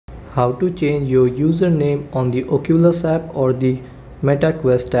How to change your username on the Oculus app or the Meta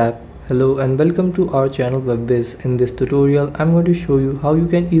Quest app. Hello and welcome to our channel Whizz. In this tutorial, I'm going to show you how you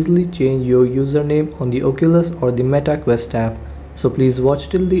can easily change your username on the Oculus or the Meta Quest app. So please watch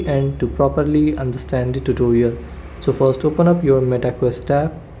till the end to properly understand the tutorial. So first open up your Meta Quest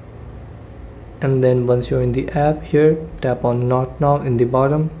app, and then once you're in the app, here tap on Not Now in the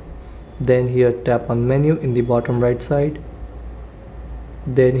bottom. Then here tap on Menu in the bottom right side.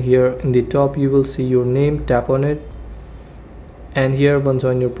 Then here in the top you will see your name, tap on it, and here once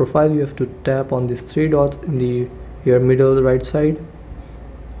on your profile you have to tap on these three dots in the here middle right side,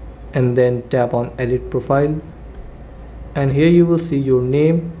 and then tap on edit profile, and here you will see your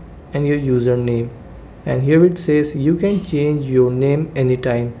name and your username, and here it says you can change your name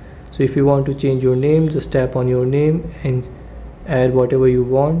anytime. So if you want to change your name, just tap on your name and add whatever you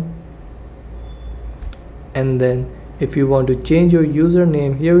want, and then if you want to change your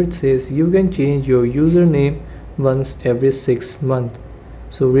username, here it says you can change your username once every 6 months.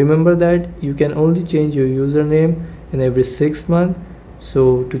 So remember that you can only change your username in every 6 months.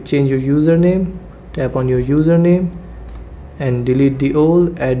 So to change your username, tap on your username and delete the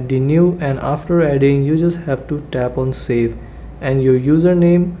old, add the new, and after adding you just have to tap on save, and your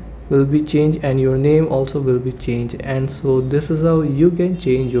username will be changed and your name also will be changed. And so this is how you can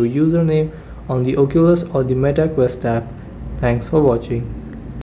change your username on the Oculus or the Meta Quest app. Thanks for watching.